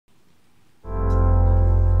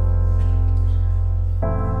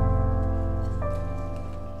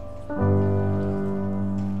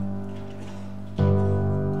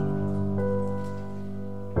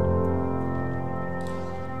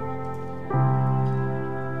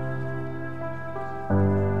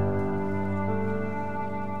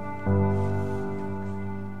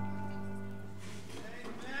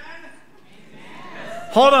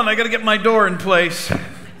Hold on, I got to get my door in place.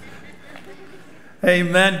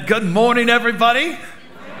 Amen. Good morning, everybody.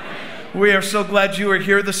 We are so glad you are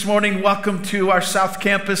here this morning. Welcome to our South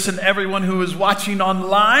Campus and everyone who is watching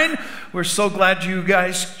online. We're so glad you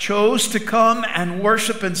guys chose to come and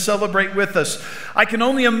worship and celebrate with us. I Can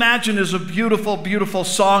Only Imagine is a beautiful, beautiful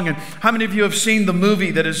song. And how many of you have seen the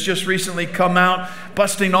movie that has just recently come out,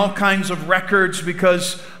 busting all kinds of records,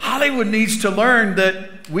 because Hollywood needs to learn that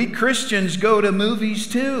we Christians go to movies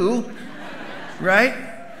too, right?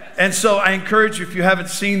 And so I encourage you, if you haven't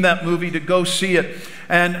seen that movie, to go see it.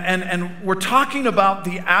 And we're talking about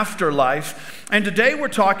the afterlife. And today we're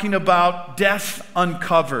talking about death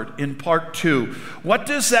uncovered in part 2. What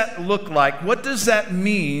does that look like? What does that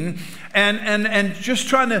mean? And just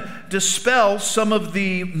trying to dispel some of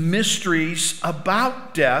the mysteries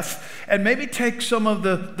about death and maybe take some of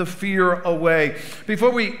the fear away.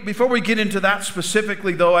 Before we get into that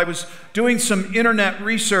specifically, though, I was doing some internet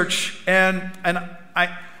research, and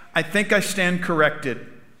I think I stand corrected,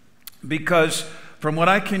 because from what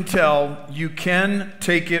I can tell, you can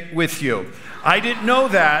take it with you. I didn't know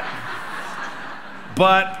that,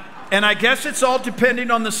 and I guess it's all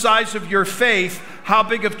depending on the size of your faith, how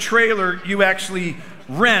big of trailer you actually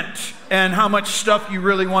rent, and how much stuff you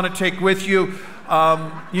really want to take with you.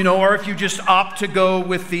 Or if you just opt to go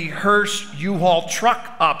with the Hearst U-Haul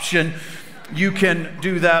truck option, you can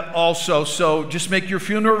do that also. So just make your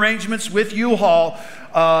funeral arrangements with U-Haul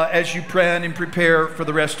as you plan and prepare for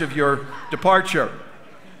the rest of your departure.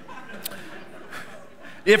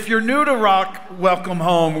 If you're new to Rock, welcome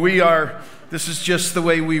home. This is just the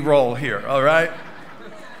way we roll here, all right?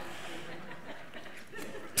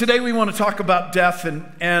 Today we want to talk about death,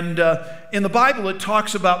 and in the Bible it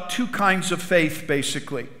talks about two kinds of faith,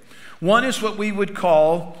 basically. One is what we would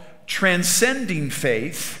call transcending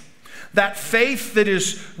faith. That faith that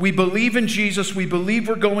is, we believe in Jesus, we believe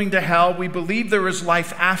we're going to hell, we believe there is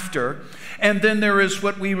life after. And then there is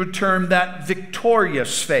what we would term that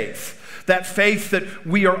victorious faith. That faith that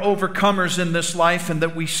we are overcomers in this life, and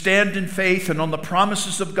that we stand in faith and on the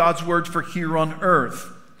promises of God's word for here on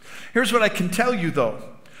earth. Here's what I can tell you, though.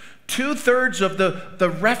 2/3 of the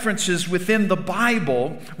references within the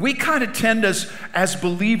Bible, we kind of tend as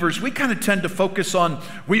believers, we kind of tend to focus on,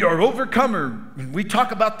 we are overcomer. We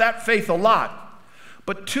talk about that faith a lot.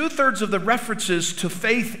 But 2/3 of the references to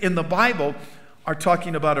faith in the Bible are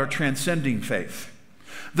talking about our transcending faith.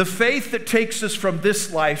 The faith that takes us from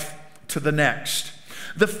this life to the next.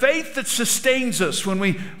 The faith that sustains us when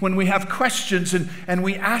we have questions and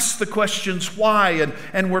we ask the questions why,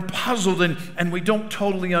 and we're puzzled and we don't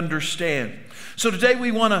totally understand. So today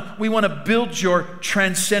we want to build your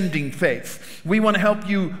transcending faith. We want to help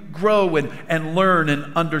you grow and learn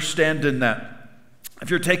and understand in that. If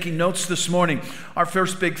you're taking notes this morning, our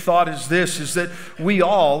first big thought is this, is that we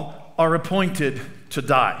all are appointed to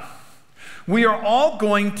die. We are all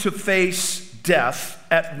going to face death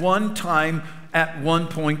at one time, at one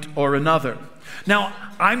point or another. Now,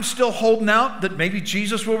 I'm still holding out that maybe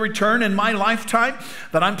Jesus will return in my lifetime,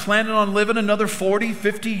 that I'm planning on living another 40,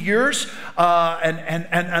 50 years,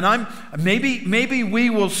 and I'm maybe we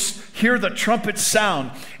will hear the trumpet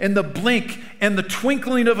sound, in the blink and the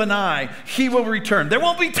twinkling of an eye, he will return. There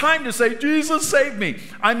won't be time to say, Jesus, save me.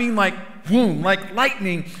 I mean, like boom, like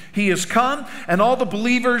lightning, he has come, and all the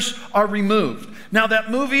believers are removed. Now, that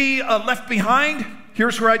movie, Left Behind,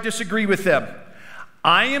 here's where I disagree with them.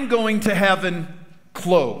 I am going to heaven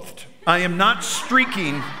clothed. I am not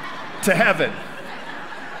streaking to heaven.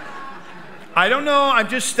 I don't know,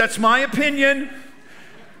 that's my opinion.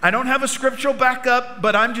 I don't have a scriptural backup,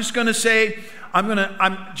 but I'm just going to say,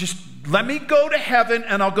 let me go to heaven,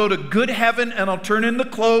 and I'll go to good heaven, and I'll turn in the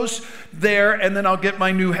clothes there, and then I'll get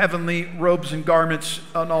my new heavenly robes and garments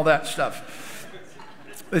and all that stuff.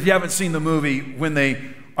 If you haven't seen the movie, when they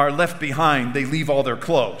are left behind, they leave all their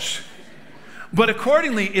clothes. But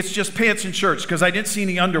accordingly, it's just pants and shirts, because I didn't see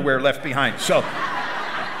any underwear left behind. So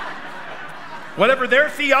whatever their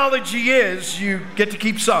theology is, you get to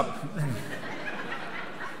keep some.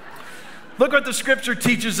 Look what the scripture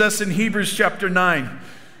teaches us in Hebrews chapter 9.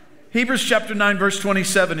 Hebrews chapter 9, verse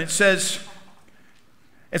 27. It says,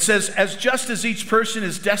 as just as each person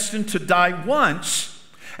is destined to die once,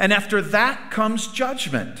 and after that comes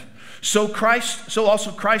judgment. So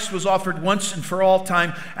also Christ was offered once and for all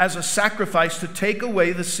time as a sacrifice to take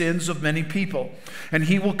away the sins of many people. And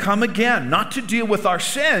he will come again, not to deal with our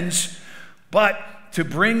sins, but to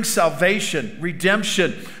bring salvation,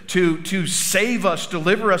 redemption, to save us,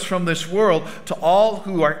 deliver us from this world, to all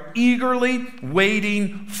who are eagerly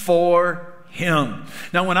waiting for him.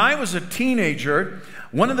 Now, when I was a teenager,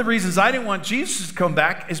 one of the reasons I didn't want Jesus to come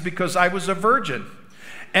back is because I was a virgin.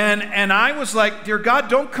 And I was like, dear God,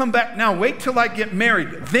 don't come back now. Wait till I get married.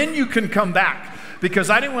 Then you can come back. Because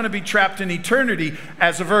I didn't want to be trapped in eternity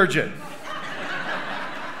as a virgin.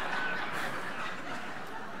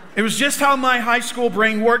 It was just how my high school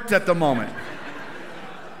brain worked at the moment.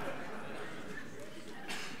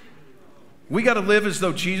 We got to live as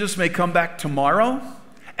though Jesus may come back tomorrow,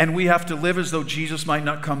 and we have to live as though Jesus might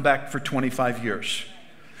not come back for 25 years.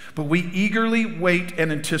 But we eagerly wait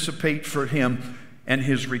and anticipate for him and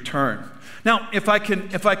his return. Now, if I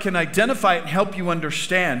can identify it and help you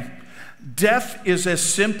understand, death is as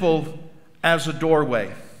simple as a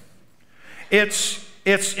doorway. It's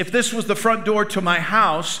if this was the front door to my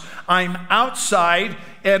house, I'm outside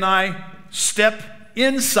and I step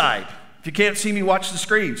inside. If you can't see me, watch the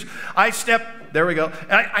screens. There we go.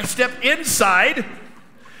 I step inside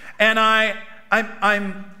and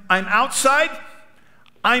I'm outside,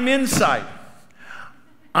 I'm inside.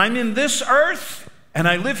 I'm in this earth and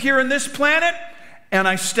I live here in this planet and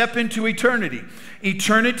I step into eternity.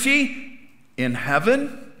 Eternity in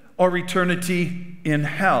heaven or eternity in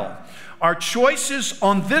hell. Our choices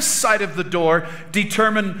on this side of the door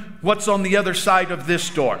determine what's on the other side of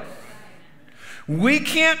this door. We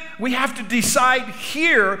have to decide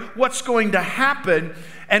here what's going to happen,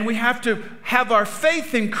 and we have to have our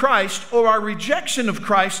faith in Christ, or our rejection of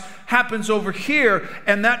Christ happens over here,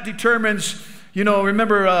 and that determines,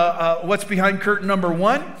 remember what's behind curtain number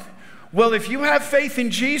 1? Well, if you have faith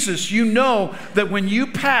in Jesus, you know that when you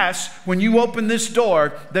open this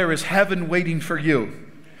door, there is heaven waiting for you.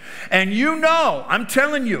 And I'm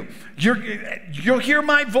telling you, you'll hear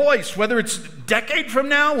my voice, whether it's a decade from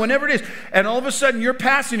now, whenever it is, and all of a sudden you're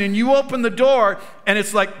passing and you open the door and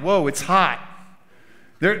it's like, whoa, it's hot.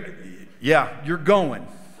 You're going.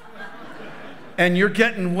 And you're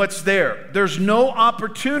getting what's there. There's no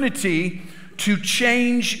opportunity to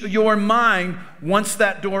change your mind once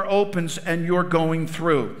that door opens and you're going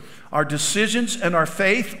through. Our decisions and our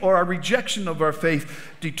faith, or our rejection of our faith,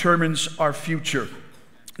 determines our future.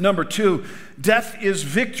 Number 2, death is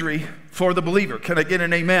victory for the believer. Can I get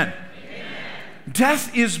an amen? Amen.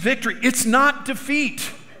 Death is victory. It's not defeat.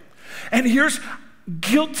 And here's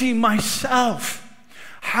guilty myself.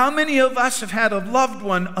 How many of us have had a loved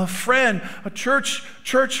one, a friend, a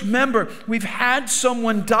church member? We've had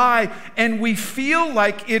someone die and we feel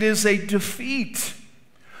like it is a defeat.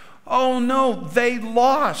 Oh no, they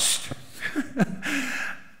lost.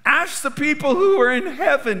 Ask the people who are in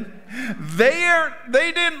heaven. They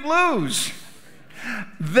didn't lose.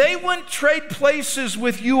 They wouldn't trade places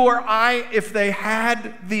with you or I if they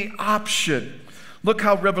had the option. Look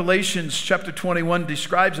how Revelations chapter 21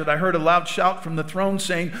 describes it. I heard a loud shout from the throne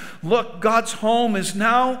saying, look, God's home is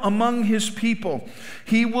now among his people.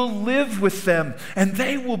 He will live with them, and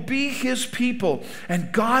they will be his people,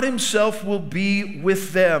 and God himself will be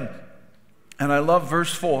with them. And I love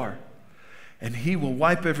verse 4. And he will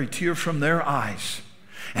wipe every tear from their eyes,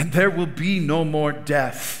 and there will be no more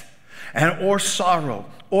death, or sorrow,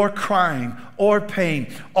 or crying, or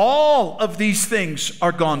pain. All of these things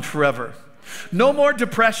are gone forever. No more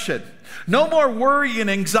depression, no more worry and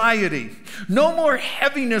anxiety, no more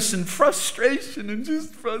heaviness and frustration in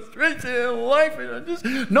life,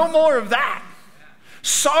 no more of that.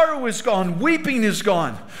 Sorrow is gone. Weeping is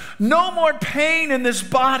gone. No more pain in this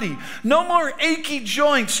body. No more achy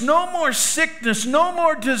joints. No more sickness. No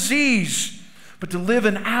more disease. But to live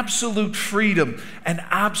in absolute freedom and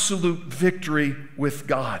absolute victory with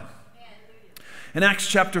God. In Acts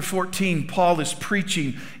chapter 14, Paul is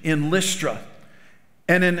preaching in Lystra.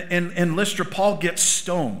 And in Lystra, Paul gets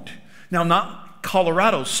stoned. Now, not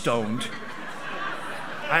Colorado stoned.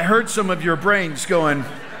 I heard some of your brains going,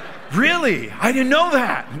 really? I didn't know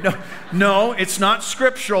that. No, it's not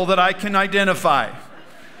scriptural that I can identify.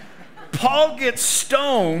 Paul gets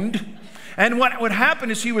stoned, and what would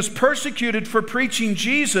happen is he was persecuted for preaching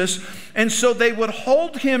Jesus, and so they would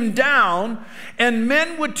hold him down, and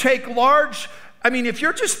men would take if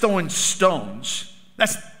you're just throwing stones,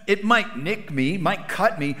 it might nick me, might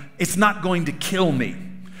cut me, it's not going to kill me.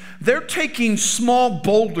 They're taking small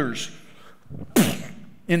boulders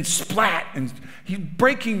and splat, and he's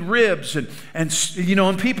breaking ribs,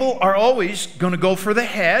 and people are always going to go for the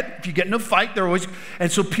head. If you get in a fight,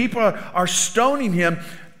 and so people are stoning him,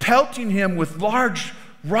 pelting him with large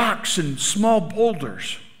rocks and small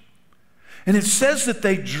boulders. And it says that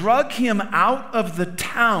they drug him out of the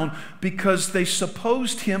town because they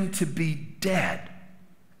supposed him to be dead.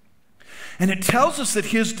 And it tells us that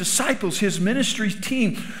his disciples, his ministry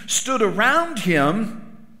team, stood around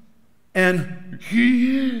him, and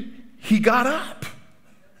he got up.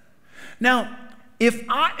 Now, if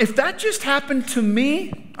that just happened to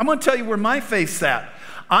me, I'm going to tell you where my faith's at.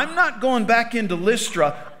 I'm not going back into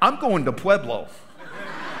Lystra. I'm going to Pueblo.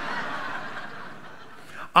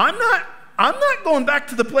 I'm not going back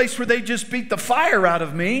to the place where they just beat the fire out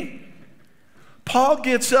of me. Paul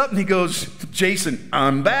gets up and he goes, Jason,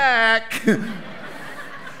 I'm back.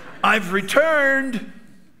 I've returned.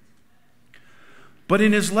 But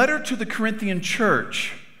in his letter to the Corinthian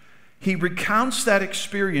church, he recounts that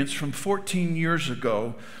experience from 14 years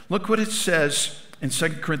ago. Look what it says in 2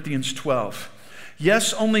 Corinthians 12.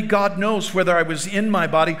 Yes, only God knows whether I was in my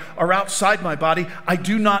body or outside my body. I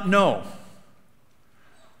do not know.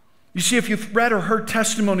 You see, if you've read or heard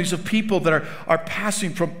testimonies of people that are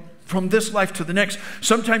passing from this life to the next,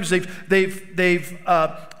 sometimes they'll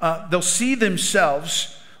see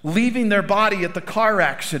themselves leaving their body at the car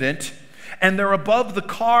accident, and they're above the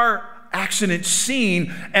car accident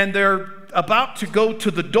scene, and they're about to go to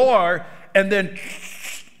the door, and then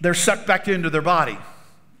they're sucked back into their body.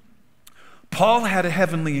 Paul had a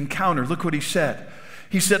heavenly encounter. Look what he said.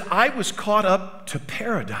 He said, I was caught up to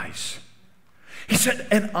paradise. He said,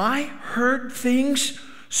 and I heard things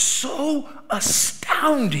so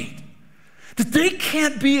astounding that they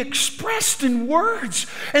can't be expressed in words,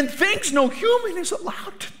 and things no human is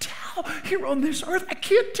allowed to tell here on this earth. I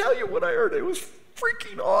can't tell you what I heard. It was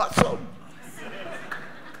freaking awesome.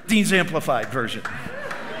 Dean's Amplified version.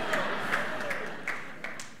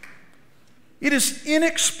 It is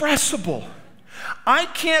inexpressible. I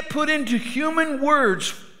can't put into human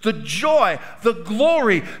words the joy, the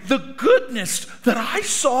glory, the goodness that I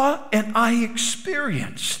saw and I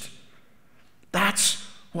experienced. That's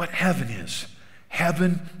what heaven is.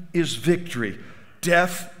 Heaven is victory.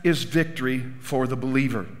 Death is victory for the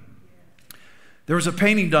believer. There was a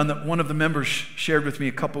painting done that one of the members shared with me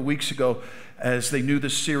a couple weeks ago as they knew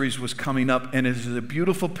this series was coming up, and it is a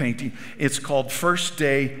beautiful painting. It's called First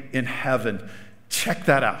Day in Heaven. Check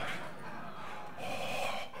that out.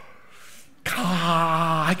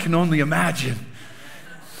 I can only imagine.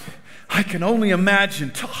 I can only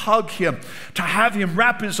imagine to hug him, to have him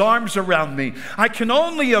wrap his arms around me. I can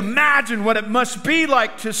only imagine what it must be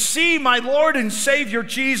like to see my Lord and Savior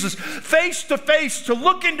Jesus face to face, to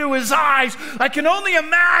look into his eyes. I can only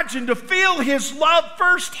imagine to feel his love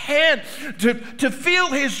firsthand, to feel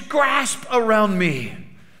his grasp around me.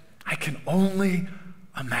 I can only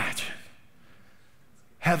imagine.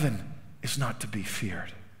 Heaven is not to be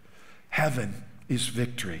feared. Heaven is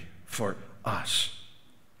victory for us.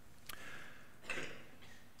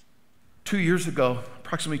 2 years ago,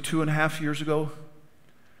 approximately 2.5 years ago,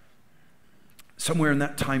 somewhere in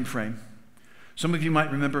that time frame, some of you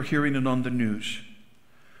might remember hearing it on the news.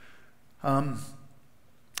 At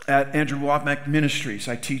Andrew Womack Ministries,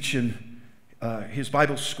 I teach in his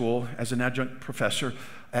Bible school as an adjunct professor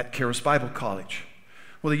at Charis Bible College.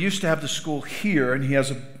 Well, they used to have the school here, and he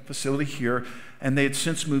has a facility here, and they had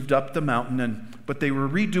since moved up the mountain, but they were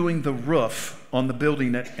redoing the roof on the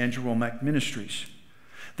building at Andrew Womack Ministries.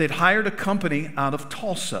 They'd hired a company out of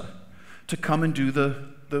Tulsa to come and do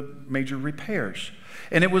the major repairs.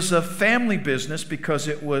 And it was a family business because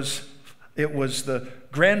it was the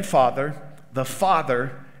grandfather, the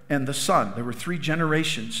father, and the son. There were 3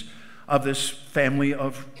 generations of this family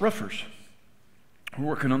of roofers who were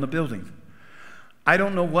working on the building. I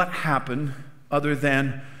don't know what happened other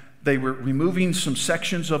than they were removing some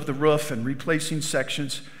sections of the roof and replacing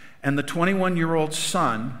sections, and the 21-year-old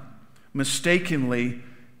son mistakenly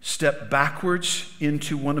stepped backwards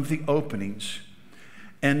into one of the openings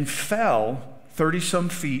and fell 30-some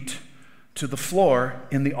feet to the floor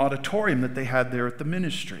in the auditorium that they had there at the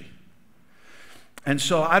ministry. And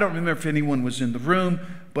so I don't remember if anyone was in the room,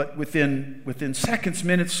 but within seconds,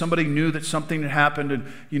 minutes, somebody knew that something had happened,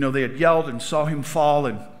 and they had yelled and saw him fall,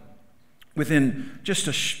 and within just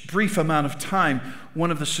a brief amount of time,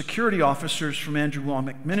 one of the security officers from Andrew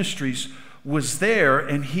Womack Ministries was there,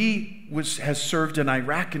 and he has served in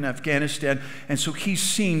Iraq and Afghanistan, and so he's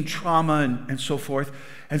seen trauma and so forth.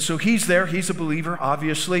 And so he's there. He's a believer,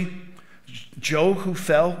 obviously. Joe, who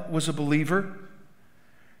fell, was a believer.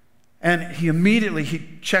 And he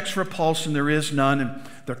checks for a pulse, and there is none, and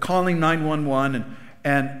they're calling 911,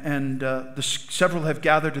 and several have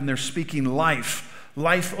gathered, and they're speaking life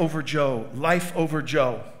over Joe, life over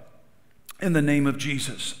Joe, in the name of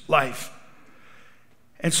Jesus, life.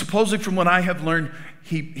 And supposedly from what I have learned,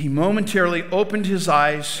 he momentarily opened his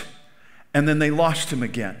eyes, and then they lost him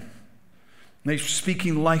again. They were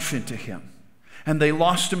speaking life into him. And they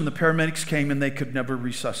lost him, and the paramedics came, and they could never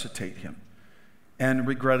resuscitate him. And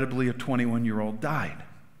regrettably, a 21-year-old died.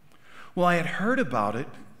 Well, I had heard about it,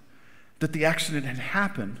 that the accident had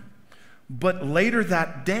happened, but later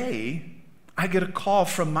that day, I get a call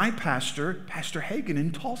from my pastor, Pastor Hagen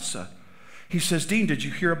in Tulsa. He says, Dean, did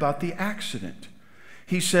you hear about the accident?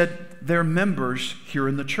 He said, they're members here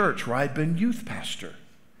in the church where I'd been youth pastor.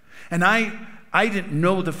 And I didn't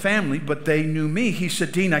know the family, but they knew me. He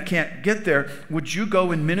said, Dean, I can't get there. Would you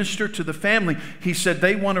go and minister to the family? He said,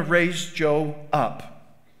 they want to raise Joe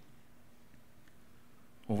up.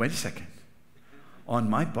 Well, wait a second. On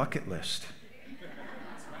my bucket list,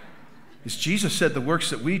 as Jesus said, the works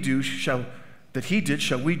that we do that he did,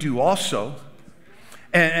 shall we do also.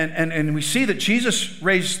 And we see that Jesus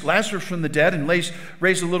raised Lazarus from the dead and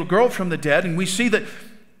raised a little girl from the dead. And we see that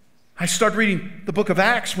I started reading the book of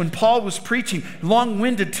Acts when Paul was preaching,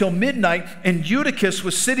 long-winded till midnight, and Eutychus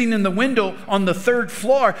was sitting in the window on the 3rd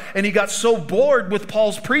floor, and he got so bored with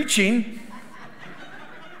Paul's preaching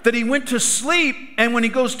that he went to sleep, and when he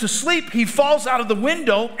goes to sleep, he falls out of the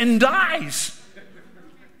window and dies.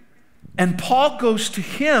 And Paul goes to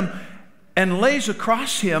him and lays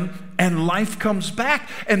across him, and life comes back,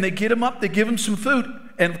 and they get him up, they give him some food,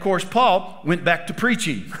 and of course Paul went back to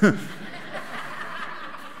preaching.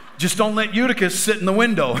 Just don't let Eutychus sit in the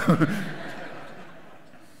window.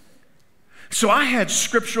 So I had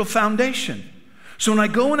scriptural foundation. So when I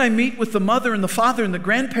go and I meet with the mother and the father and the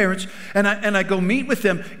grandparents, and I go meet with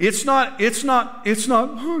them, it's not,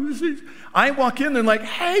 I walk in, they're like,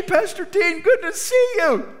 hey, Pastor Dean, good to see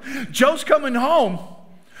you. Joe's coming home.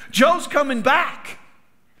 Joe's coming back.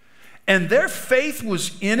 And their faith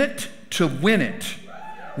was in it to win it.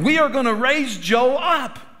 We are going to raise Joe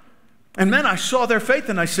up. And then I saw their faith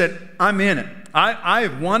and I said, I'm in it. I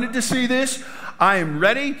have wanted to see this. I am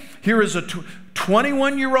ready. Here is a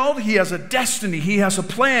 21-year-old. He has a destiny. He has a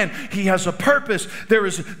plan. He has a purpose. There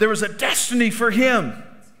is a destiny for him.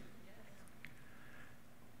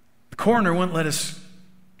 The coroner wouldn't let us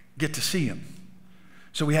get to see him.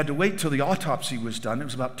 So we had to wait till the autopsy was done. It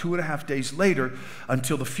was about 2.5 days later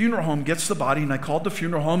until the funeral home gets the body. And I called the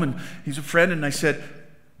funeral home, and he's a friend, and I said,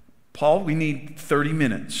 Paul, we need 30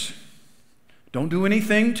 minutes. Don't do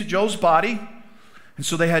anything to Joe's body. And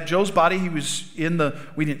so they had Joe's body. He was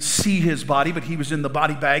we didn't see his body, but he was in the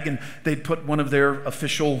body bag, and they'd put one of their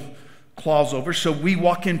official cloths over. So we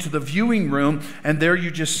walk into the viewing room, and there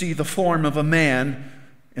you just see the form of a man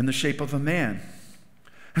in the shape of a man.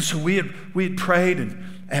 And so we had prayed,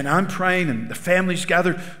 and I'm praying, and the family's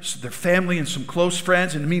gathered, so their family and some close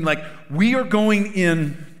friends, and I mean, like, we are going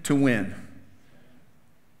in to win.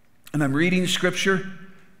 And I'm reading scripture,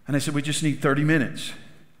 and I said, we just need 30 minutes.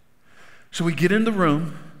 So we get in the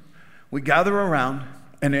room, we gather around,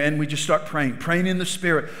 and we just start praying in the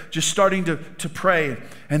Spirit, just starting to pray.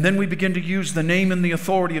 And then we begin to use the name and the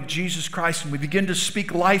authority of Jesus Christ, and we begin to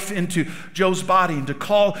speak life into Joe's body and to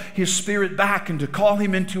call his spirit back and to call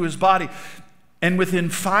him into his body. And within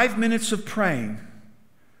 5 minutes of praying,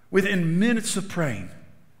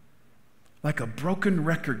 like a broken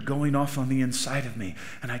record going off on the inside of me,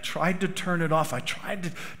 and I tried to turn it off,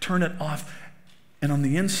 and on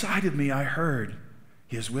the inside of me I heard,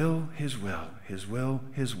 His will, His will, His will,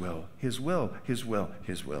 His will, His will, His will,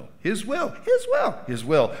 His will, His will, His will, His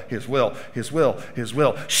will, His will, His will, His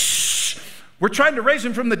will. Shh! We're trying to raise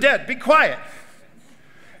him from the dead. Be quiet.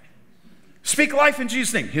 Speak life in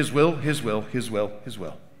Jesus' name. His will, His will, His will, His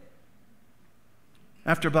will.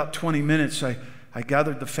 After about 20 minutes, I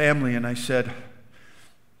gathered the family and I said,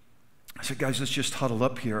 guys, let's just huddle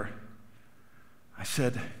up here. I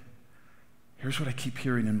said, here's what I keep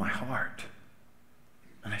hearing in my heart.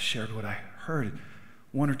 And I shared what I heard.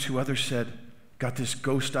 One or two others said, got this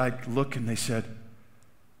ghost-eyed look, and they said,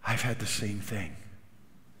 I've had the same thing.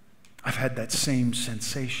 I've had that same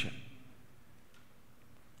sensation.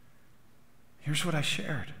 Here's what I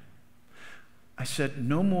shared. I said,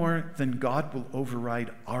 no more than God will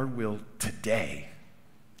override our will today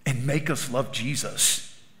and make us love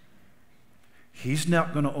Jesus. He's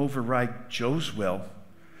not going to override Joe's will.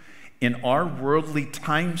 In our worldly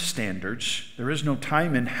time standards, there is no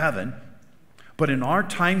time in heaven, but in our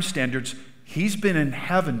time standards, he's been in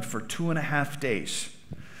heaven for 2.5 days.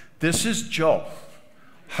 This is Joe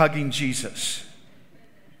hugging Jesus.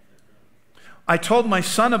 I told my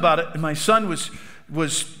son about it, and my son was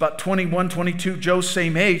about 21, 22, Joe's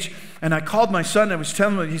same age, and I called my son, and I was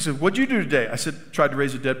telling him, he said, what'd you do today? I said, tried to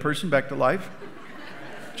raise a dead person back to life.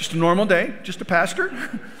 Just a normal day, just a pastor.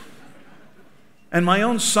 And my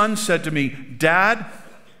own son said to me, Dad,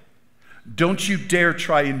 don't you dare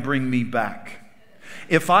try and bring me back.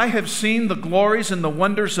 If I have seen the glories and the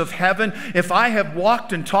wonders of heaven, if I have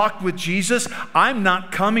walked and talked with Jesus, I'm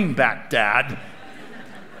not coming back, Dad.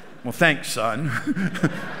 Well, thanks, son.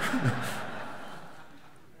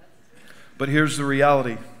 But here's the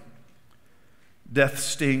reality. Death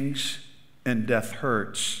stings and death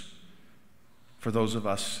hurts for those of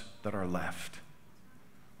us that are left.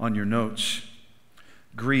 On your notes,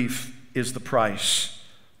 grief is the price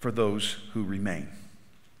for those who remain.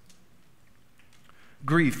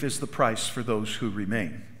 Grief is the price for those who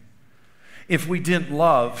remain. If we didn't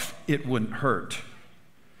love, it wouldn't hurt.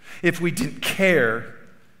 If we didn't care,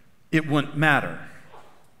 it wouldn't matter.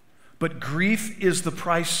 But grief is the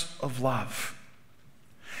price of love.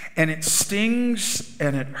 And it stings,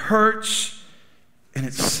 and it hurts, and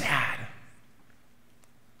it's sad.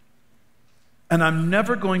 And I'm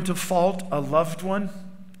never going to fault a loved one,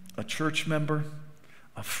 a church member,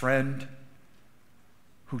 a friend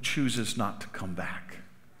who chooses not to come back,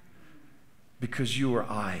 because you or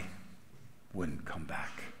I wouldn't come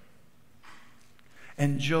back.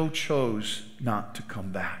 And Joe chose not to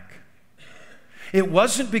come back. It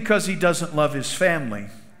wasn't because he doesn't love his family.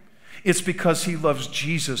 It's because he loves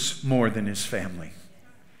Jesus more than his family.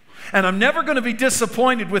 And I'm never going to be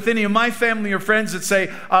disappointed with any of my family or friends that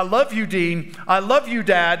say, I love you, Dean. I love you,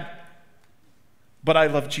 Dad. But I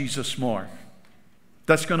love Jesus more.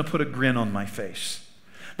 That's going to put a grin on my face.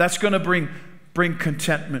 That's going to bring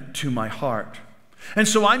contentment to my heart. And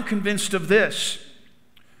so I'm convinced of this.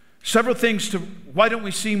 Several things to why don't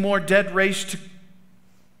we see more dead raised,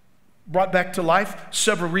 brought back to life?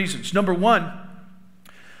 Several reasons. Number one,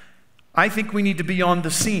 I think we need to be on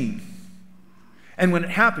the scene. And when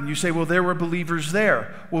it happened, you say, well, there were believers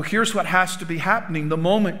there. Well, here's what has to be happening the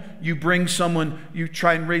moment you bring someone, you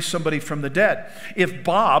try and raise somebody from the dead. If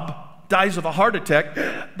Bob dies of a heart attack,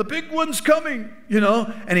 the big one's coming,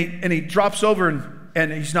 and he drops over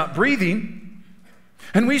and he's not breathing.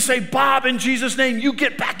 And we say, Bob, in Jesus' name, you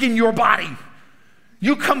get back in your body.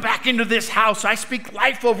 You come back into this house. I speak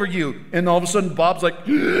life over you. And all of a sudden, Bob's like,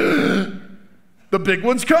 the big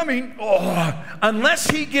one's coming. Oh, unless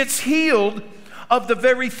he gets healed of the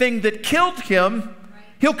very thing that killed him,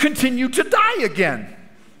 he'll continue to die again.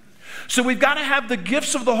 So we've got to have the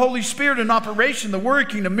gifts of the Holy Spirit in operation, the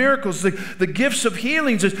working of miracles, the gifts of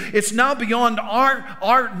healings. It's now beyond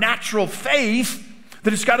our natural faith,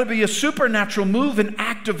 that it's got to be a supernatural move, an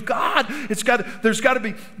act of God. There's got to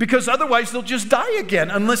be, because otherwise they'll just die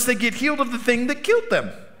again unless they get healed of the thing that killed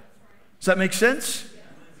them. Does that make sense?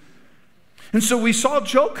 And so we saw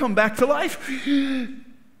Joe come back to life.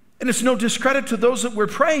 And it's no discredit to those that were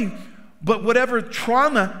praying, but whatever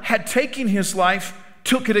trauma had taken his life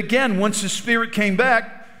took it again. Once his spirit came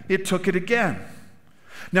back, it took it again.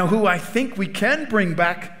 Now, who I think we can bring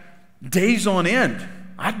back days on end,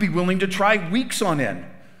 I'd be willing to try weeks on end.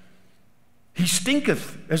 He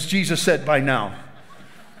stinketh, as Jesus said by now.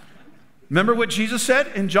 Remember what Jesus said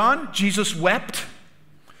in John? Jesus wept.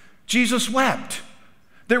 Jesus wept.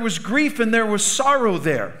 There was grief and there was sorrow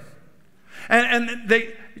there. And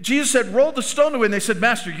Jesus said, roll the stone away. And they said,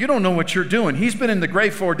 Master, you don't know what you're doing. He's been in the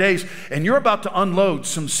grave 4 days, and you're about to unload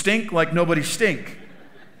some stink like nobody stink.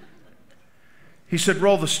 He said,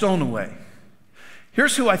 roll the stone away.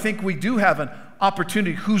 Here's who I think we do have an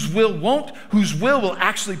opportunity, whose will will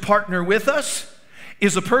actually partner with us,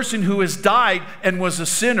 is a person who has died and was a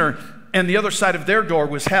sinner, and the other side of their door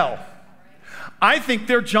was hell. I think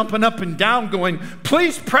they're jumping up and down going,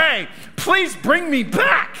 please pray, please bring me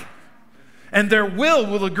back. And their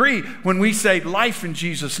will agree when we say life in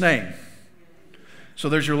Jesus' name. So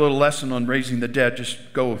there's your little lesson on raising the dead.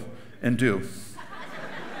 Just go and do.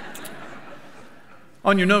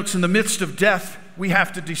 On your notes, in the midst of death, we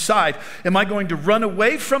have to decide, am I going to run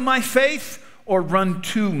away from my faith or run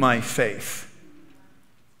to my faith?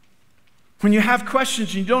 When you have questions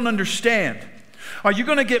and you don't understand, are you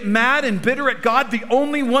going to get mad and bitter at God, the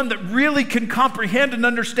only one that really can comprehend and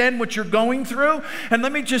understand what you're going through? And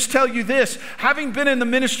let me just tell you this, having been in the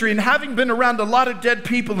ministry and having been around a lot of dead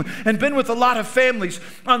people and been with a lot of families,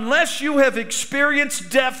 unless you have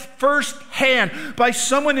experienced death firsthand by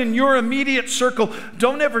someone in your immediate circle,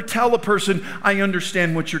 don't ever tell a person, I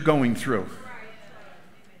understand what you're going through.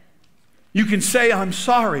 You can say, I'm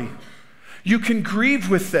sorry. You can grieve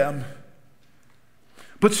with them.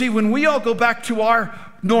 But see, when we all go back to our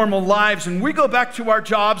normal lives and we go back to our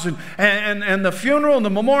jobs and the funeral and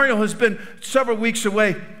the memorial has been several weeks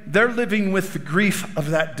away, they're living with the grief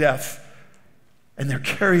of that death. And they're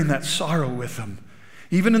carrying that sorrow with them.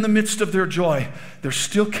 Even in the midst of their joy, they're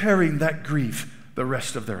still carrying that grief the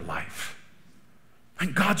rest of their life.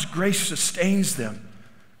 And God's grace sustains them.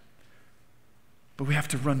 But we have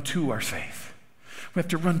to run to our faith. We have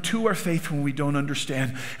to run to our faith when we don't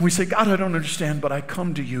understand. And we say, God, I don't understand, but I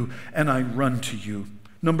come to you and I run to you.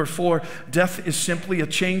 Number 4, death is simply a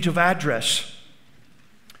change of address.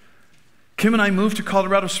 Kim and I moved to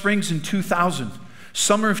Colorado Springs in 2000,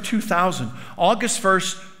 summer of 2000. August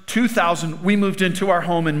 1st, 2000, we moved into our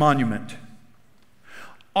home in Monument.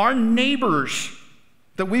 Our neighbors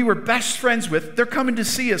that we were best friends with, they're coming to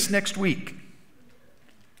see us next week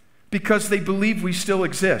because they believe we still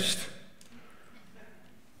exist.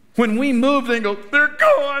 When we move, they go, they're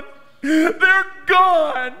gone. They're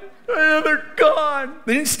gone. They're gone.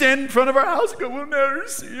 They didn't stand in front of our house and go, we'll never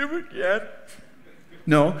see him again.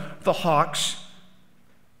 No, the Hawks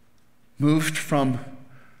moved from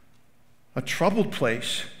a troubled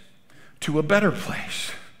place to a better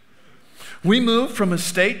place. We moved from a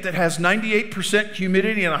state that has 98%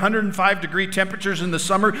 humidity and 105-degree temperatures in the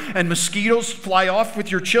summer and mosquitoes fly off with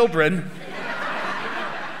your children.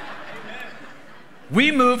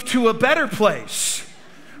 We moved to a better place.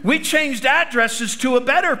 We changed addresses to a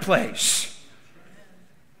better place.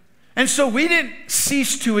 And so we didn't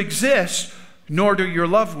cease to exist, nor do your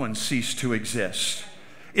loved ones cease to exist.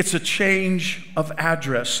 It's a change of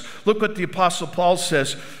address. Look what the Apostle Paul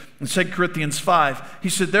says in 2 Corinthians 5. He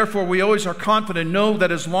said, therefore we always are confident, know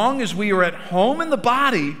that as long as we are at home in the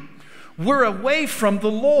body, we're away from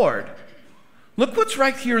the Lord. Look what's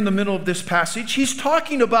right here in the middle of this passage. He's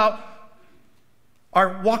talking about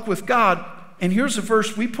our walk with God. And here's a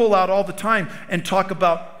verse we pull out all the time and talk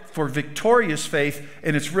about for victorious faith.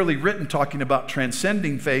 And it's really written talking about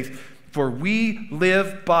transcending faith. For we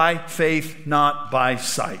live by faith, not by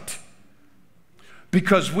sight.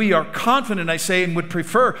 Because we are confident, I say, and would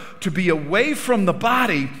prefer to be away from the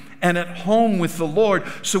body and at home with the Lord.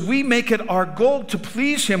 So we make it our goal to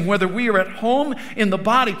please Him, whether we are at home in the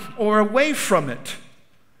body or away from it.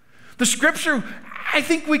 The scripture, I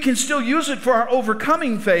think we can still use it for our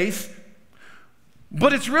overcoming faith,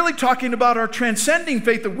 but it's really talking about our transcending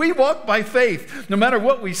faith, that we walk by faith. No matter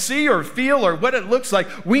what we see or feel or what it looks like,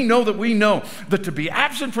 we know that to be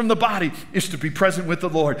absent from the body is to be present with the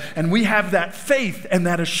Lord. And we have that faith and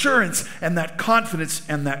that assurance and that confidence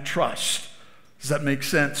and that trust. Does that make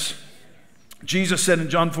sense? Jesus said in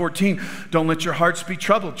John 14, don't let your hearts be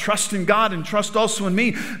troubled. Trust in God and trust also in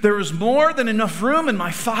me. There is more than enough room in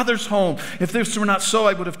my Father's home. If this were not so,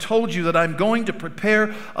 I would have told you that I'm going to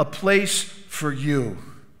prepare a place for you.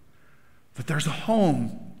 That there's a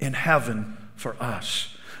home in heaven for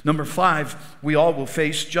us. Number 5, we all will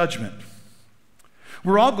face judgment.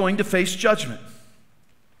 We're all going to face judgment.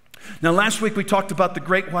 Now, last week we talked about the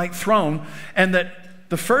great white throne, and that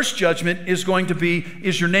the first judgment is going to be,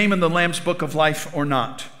 is your name in the Lamb's book of life or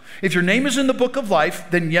not? If your name is in the book of life,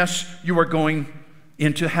 then yes, you are going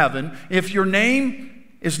into heaven. If your name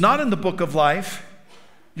is not in the book of life,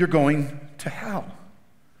 you're going to hell.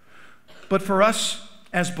 But for us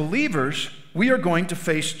as believers, we are going to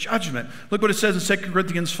face judgment. Look what it says in 2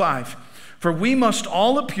 Corinthians 5. For we must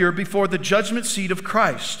all appear before the judgment seat of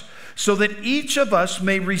Christ, so that each of us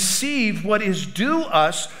may receive what is due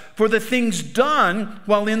us for the things done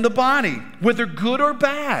while in the body, whether good or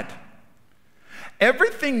bad.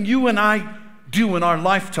 Everything you and I do in our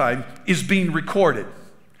lifetime is being recorded,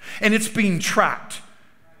 and it's being tracked.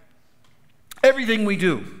 Everything we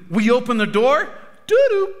do. We open the door,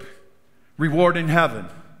 doo-doop, reward in heaven.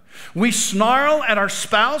 We snarl at our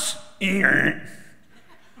spouse,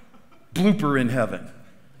 blooper in heaven.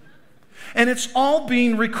 And it's all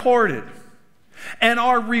being recorded. And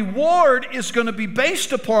our reward is going to be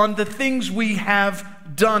based upon the things we have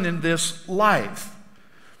done in this life.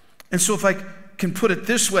 And so if I can put it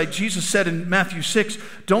this way, Jesus said in Matthew 6,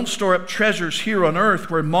 don't store up treasures here on earth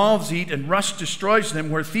where moths eat and rust destroys them,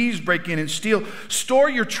 where thieves break in and steal. Store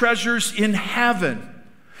your treasures in heaven.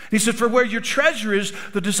 He said, for where your treasure is,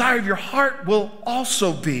 the desire of your heart will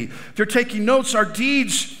also be. If you're taking notes, our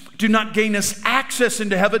deeds do not gain us access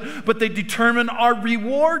into heaven, but they determine our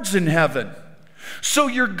rewards in heaven. So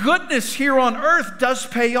your goodness here on earth does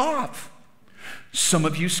pay off. Some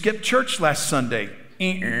of you skipped church last Sunday.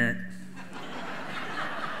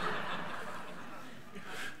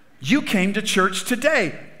 You came to church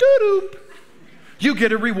today. Doo-doop. You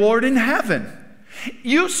get a reward in heaven.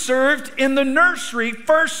 You served in the nursery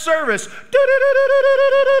first service.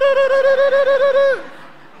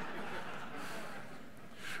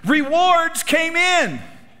 Rewards came in.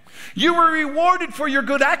 You were rewarded for your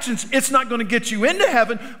good actions. It's not going to get you into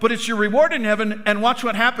heaven, but it's your reward in heaven. And watch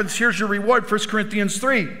what happens. Here's your reward, 1 Corinthians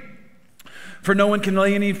 3. For no one can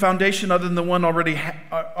lay any foundation other than the one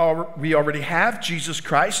we already have, Jesus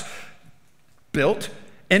Christ, built.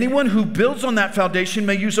 Anyone who builds on that foundation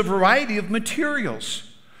may use a variety of materials: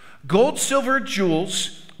 gold, silver,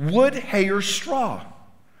 jewels, wood, hay, or straw.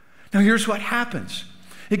 Now here's what happens.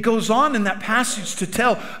 It goes on in that passage to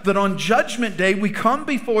tell that on Judgment Day, we come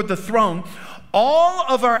before the throne. All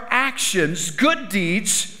of our actions, good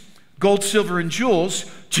deeds, gold, silver, and jewels,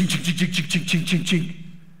 ching, ching, ching, ching, ching, ching, ching, ching, ching.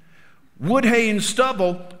 Wood, hay, and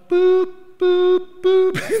stubble, boop, boop,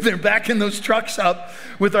 boop. They're backing those trucks up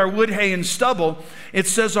with our wood, hay, and stubble. It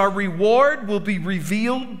says our reward will be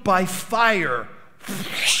revealed by fire.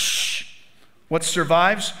 What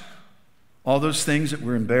survives? All those things that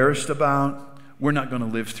we're embarrassed about. We're not going to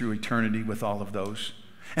live through eternity with all of those.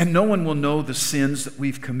 And no one will know the sins that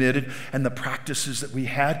we've committed and the practices that we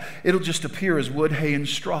had. It'll just appear as wood, hay, and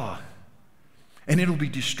straw. And it'll be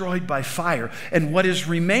destroyed by fire. And what is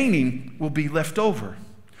remaining will be left over.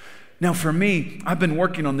 Now for me, I've been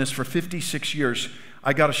working on this for 56 years.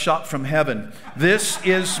 I got a shot from heaven. This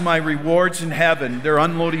is my rewards in heaven. They're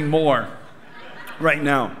unloading more right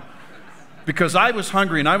now. Because I was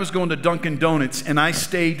hungry and I was going to Dunkin' Donuts and I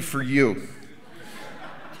stayed for you.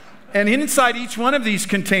 And inside each one of these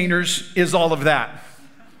containers is all of that.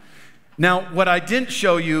 Now, what I didn't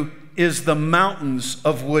show you is the mountains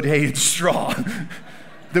of wood, hay, and straw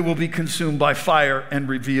that will be consumed by fire and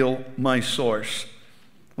reveal my source.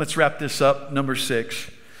 Let's wrap this up. Number 6.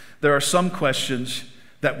 There are some questions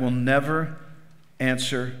that we will never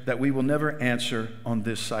answer on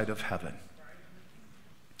this side of heaven.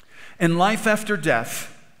 In life after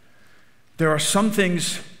death, there are some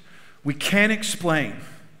things we can't explain.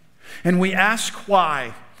 And we ask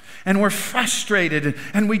why. And we're frustrated.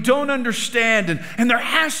 And we don't understand. And there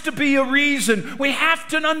has to be a reason. We have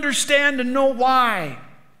to understand and know why.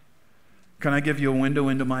 Can I give you a window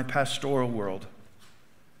into my pastoral world?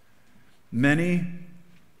 Many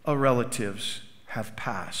relatives have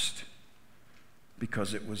passed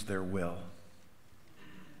because it was their will.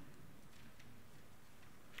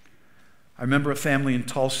 I remember a family in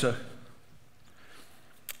Tulsa,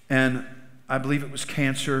 and I believe it was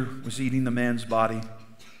cancer was eating the man's body.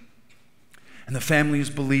 And the family is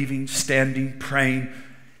believing, standing, praying.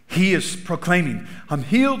 He is proclaiming, I'm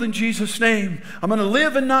healed in Jesus' name. I'm going to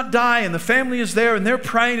live and not die. And the family is there, and they're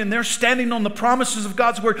praying, and they're standing on the promises of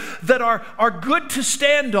God's word that are good to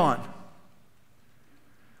stand on.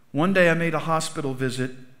 One day I made a hospital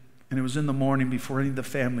visit, and it was in the morning before any of the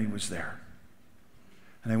family was there.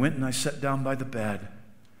 And I went and I sat down by the bed.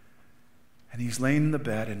 And he's laying in the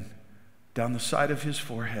bed, and down the side of his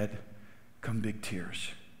forehead come big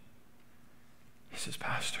tears. He says,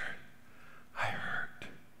 Pastor, I hurt.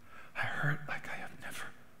 I hurt like I have never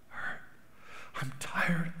hurt. I'm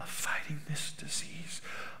tired of fighting this disease.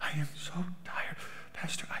 I am so tired.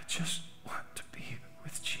 Pastor, I just want to be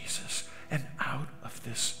with Jesus and out of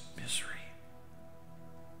this misery.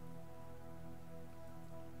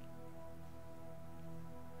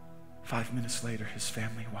 Five minutes later, his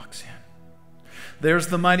family walks in. There's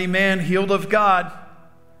the mighty man healed of God.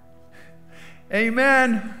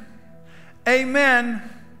 Amen. Amen.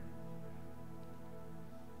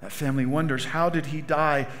 That family wonders, how did he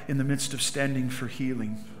die in the midst of standing for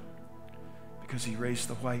healing? Because he raised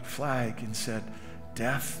the white flag and said,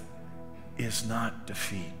 death is not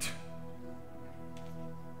defeat.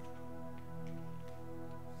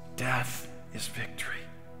 Death is victory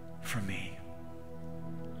for me.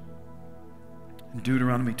 In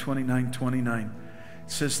Deuteronomy 29:29,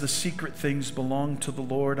 it says, the secret things belong to the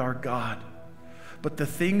Lord our God, but the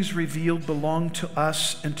things revealed belong to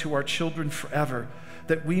us and to our children forever,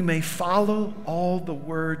 that we may follow all the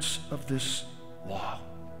words of this law.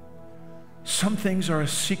 Some things are a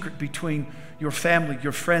secret between your family,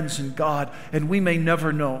 your friends, and God, and we may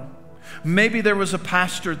never know. Maybe there was a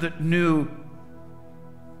pastor that knew.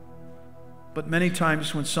 But many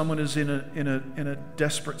times when someone is in a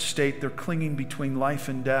desperate state, they're clinging between life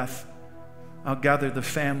and death, I'll gather the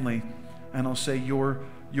family and I'll say, your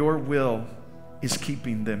will is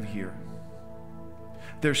keeping them here.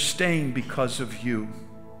 They're staying because of you.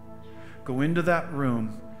 Go into that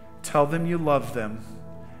room, tell them you love them,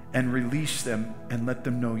 and release them and let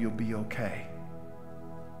them know you'll be okay.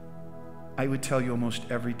 I would tell you almost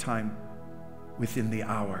every time, within the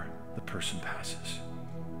hour, the person passes.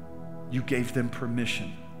 You gave them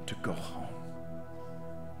permission to go home.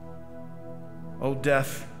 Oh,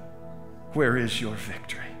 death, where is your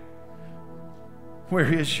victory?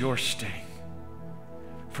 Where is your sting?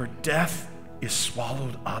 For death is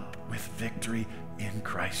swallowed up with victory in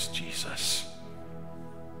Christ Jesus.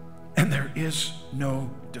 And there is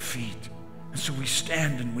no defeat. And so we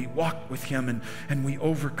stand and we walk with him and we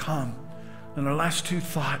overcome. And our last two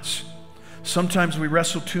thoughts. Sometimes we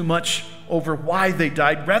wrestle too much over why they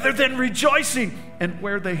died rather than rejoicing and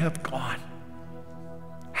where they have gone.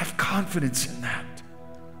 Have confidence in that.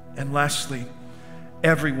 And lastly,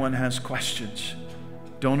 everyone has questions.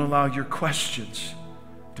 Don't allow your questions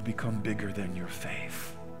to become bigger than your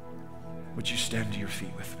faith. Would you stand to your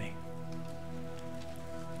feet with me?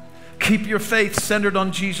 Keep your faith centered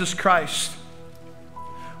on Jesus Christ.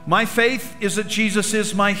 My faith is that Jesus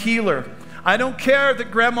is my healer. I don't care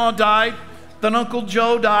that Grandma died, that Uncle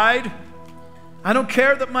Joe died. I don't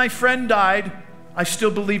care that my friend died. I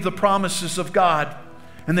still believe the promises of God,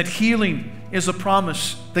 and that healing is a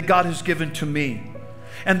promise that God has given to me.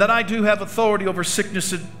 And that I do have authority over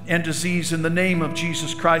sickness and disease in the name of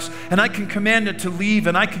Jesus Christ. And I can command it to leave,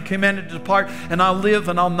 and I can command it to depart, and I'll live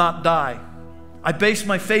and I'll not die. I base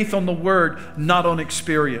my faith on the Word, not on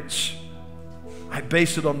experience. I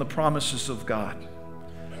base it on the promises of God.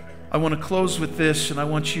 I want to close with this, and I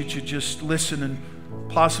want you to just listen and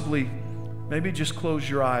possibly, maybe just close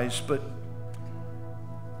your eyes. But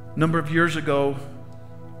a number of years ago,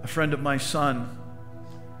 a friend of my son,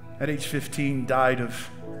 at age 15, died of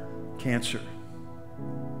cancer.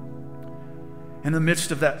 In the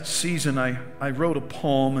midst of that season, I wrote a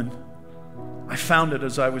poem, and I found it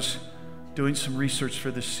as I was doing some research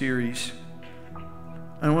for this series.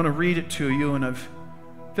 I want to read it to you, and I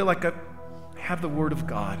feel like I have the Word of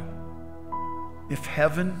God. If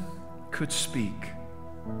heaven could speak,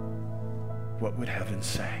 what would heaven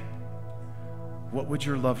say? What would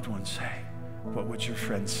your loved one say? What would your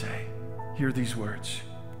friend say? Hear these words.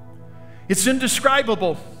 It's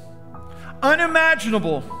indescribable,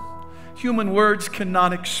 unimaginable. Human words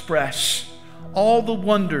cannot express all the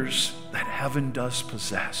wonders that heaven does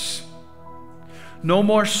possess. No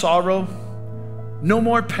more sorrow, no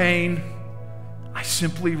more pain. I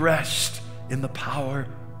simply rest in the power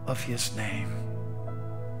of His name.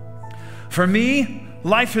 For me,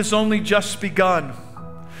 life has only just begun.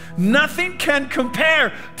 Nothing can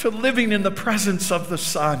compare to living in the presence of the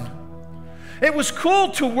Son. It was cool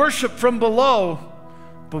to worship from below,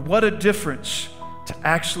 but what a difference to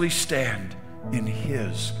actually stand in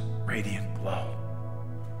His radiant glow.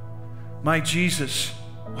 My Jesus,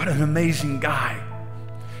 what an amazing guy.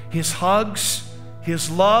 His hugs,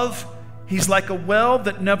 His love, He's like a well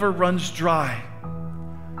that never runs dry.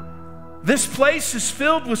 This place is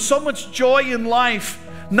filled with so much joy in life,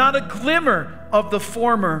 not a glimmer of the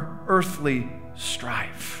former earthly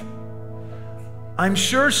strife. I'm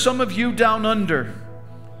sure some of you down under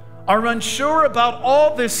are unsure about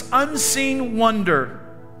all this unseen wonder.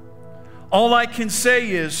 All I can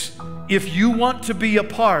say is, if you want to be a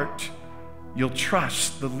part, you'll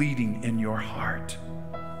trust the leading in your heart.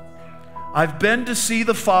 I've been to see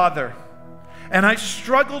the Father, and I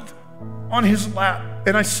struggled on His lap,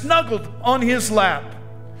 and I snuggled on His lap.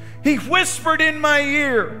 He whispered in my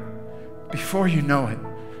ear, before you know it,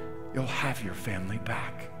 you'll have your family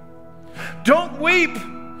back. Don't weep.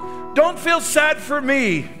 Don't feel sad for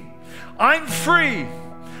me. I'm free.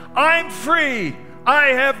 I'm free. I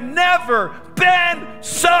have never been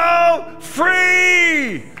so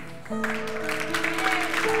free.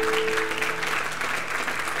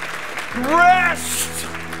 Rest.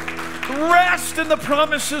 Rest in the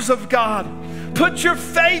promises of God. Put your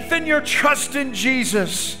faith and your trust in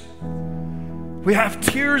Jesus. We have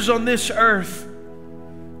tears on this earth,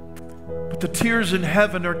 but the tears in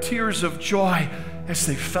heaven are tears of joy as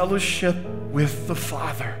they fellowship with the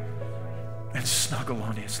Father and snuggle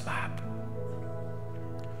on His lap.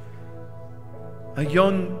 A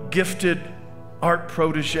young, gifted art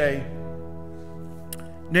protege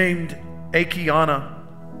named Akiane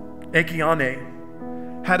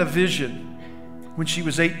had a vision when she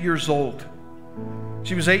was 8 years old.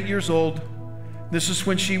 She was 8 years old. This is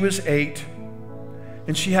when she was 8.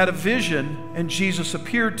 And she had a vision, and Jesus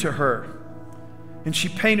appeared to her. And she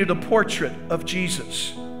painted a portrait of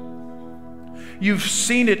Jesus. You've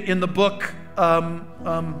seen it in the book, Heaven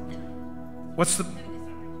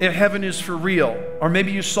is for Real. Or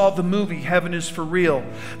maybe you saw the movie, Heaven is for Real.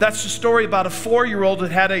 That's the story about a 4-year-old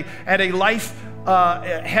that had a life,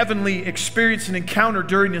 heavenly experience and encounter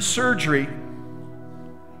during his surgery.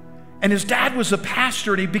 And his dad was a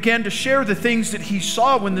pastor, and he began to share the things that he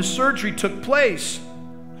saw when the surgery took place.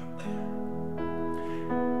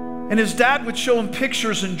 And his dad would show him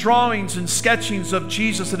pictures and drawings and sketchings of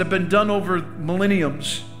Jesus that had been done over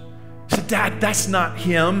millenniums. He said, "Dad, that's not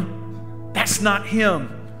him. That's not him."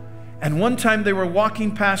 And one time they were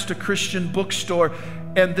walking past a Christian bookstore,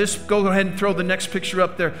 and go ahead and throw the next picture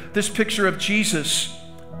up there. This picture of Jesus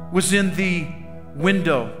was in the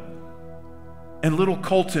window. And little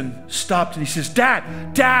Colton stopped and he says,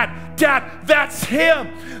 "Dad, Dad, Dad, that's him.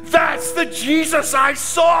 That's the Jesus I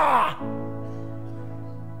saw."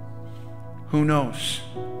 Who knows?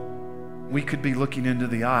 We could be looking into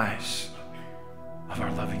the eyes of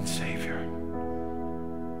our loving Savior.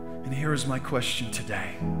 And here is my question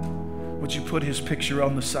today. Would you put his picture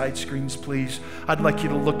on the side screens, please? I'd like you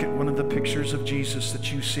to look at one of the pictures of Jesus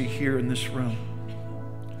that you see here in this room.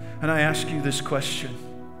 And I ask you this question.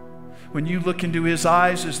 When you look into his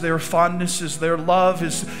eyes, is there fondness, is there love,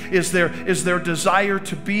 is there desire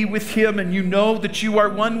to be with him, and you know that you are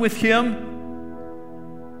one with him?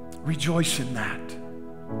 Rejoice in that.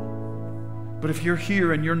 But if you're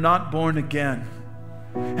here and you're not born again,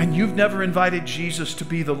 and you've never invited Jesus to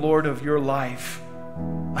be the Lord of your life,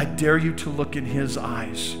 I dare you to look in his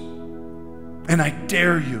eyes. And I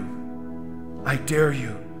dare you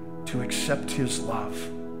to accept his love.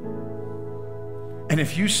 And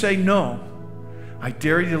if you say no, I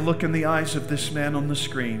dare you to look in the eyes of this man on the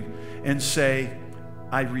screen and say,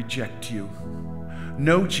 I reject you.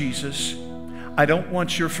 No, Jesus, I don't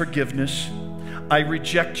want your forgiveness. I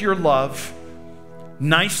reject your love.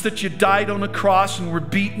 Nice that you died on a cross and were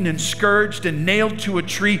beaten and scourged and nailed to a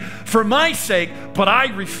tree for my sake, but I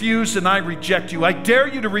refuse and I reject you. I dare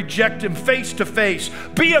you to reject him face to face.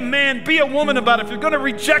 Be a man, be a woman about it. If you're going to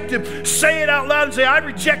reject him, say it out loud and say, I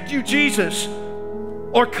reject you, Jesus.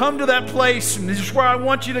 Or come to that place, and this is where I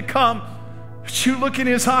want you to come. But you look in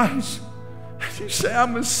his eyes and you say,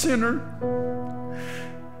 I'm a sinner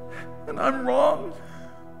and I'm wrong.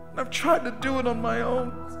 And I've tried to do it on my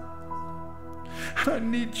own. And I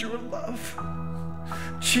need your love.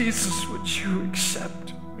 Jesus, would you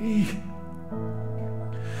accept me?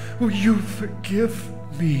 Will you forgive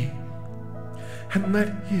me? And let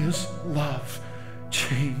his love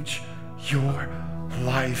change your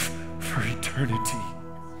life for eternity.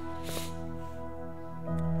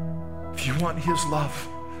 If you want his love,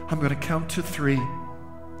 I'm going to count to 3.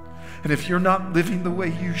 And if you're not living the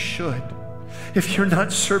way you should, if you're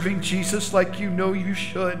not serving Jesus like you know you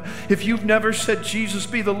should, if you've never said, Jesus,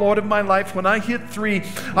 be the Lord of my life, when I hit 3,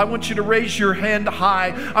 I want you to raise your hand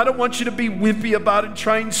high. I don't want you to be wimpy about it and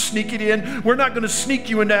try and sneak it in. We're not going to sneak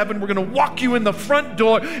you into heaven. We're going to walk you in the front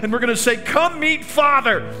door and we're going to say, come meet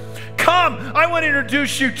Father. Come. I want to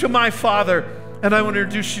introduce you to my Father, and I want to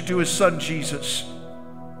introduce you to his Son, Jesus.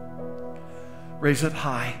 Raise it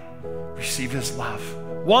high. Receive his love.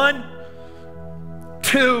 1,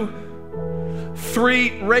 2,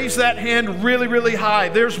 3. Raise that hand really, really high.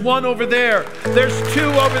 There's 1 over there. There's 2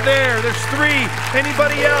 over there. There's 3.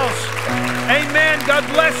 Anybody else? Amen. God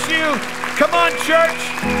bless you. Come on, church.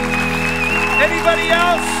 Anybody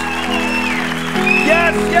else?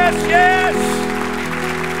 Yes, yes, yes.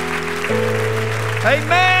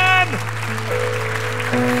 Amen.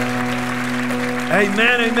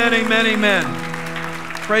 Amen, amen, amen, amen.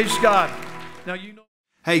 Praise God. Now you know.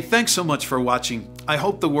 Hey, thanks so much for watching. I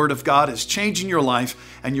hope the Word of God is changing your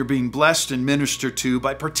life and you're being blessed and ministered to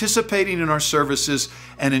by participating in our services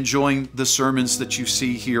and enjoying the sermons that you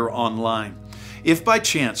see here online. If by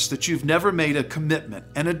chance that you've never made a commitment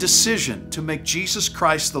and a decision to make Jesus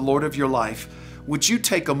Christ the Lord of your life, would you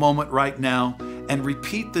take a moment right now and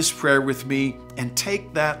repeat this prayer with me and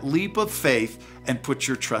take that leap of faith and put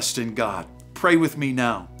your trust in God? Pray with me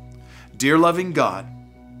now. Dear loving God,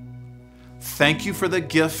 thank you for the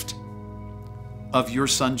gift of your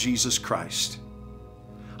Son, Jesus Christ.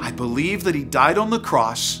 I believe that he died on the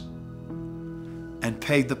cross and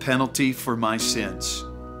paid the penalty for my sins.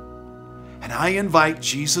 And I invite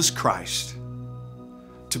Jesus Christ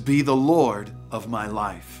to be the Lord of my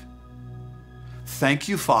life. Thank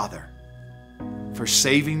you, Father, for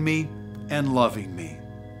saving me and loving me.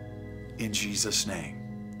 In Jesus'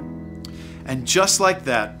 name. And just like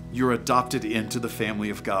that, you're adopted into the family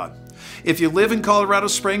of God. If you live in Colorado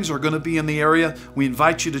Springs or are going to be in the area, we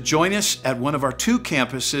invite you to join us at one of our 2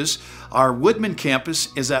 campuses. Our Woodman campus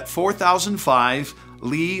is at 4005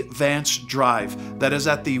 Lee Vance Drive. That is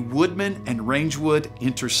at the Woodman and Rangewood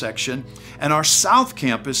intersection. And our South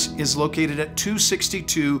campus is located at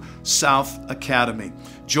 262 South Academy.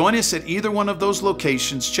 Join us at either one of those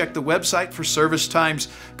locations. Check the website for service times.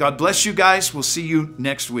 God bless you guys. We'll see you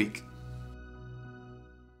next week.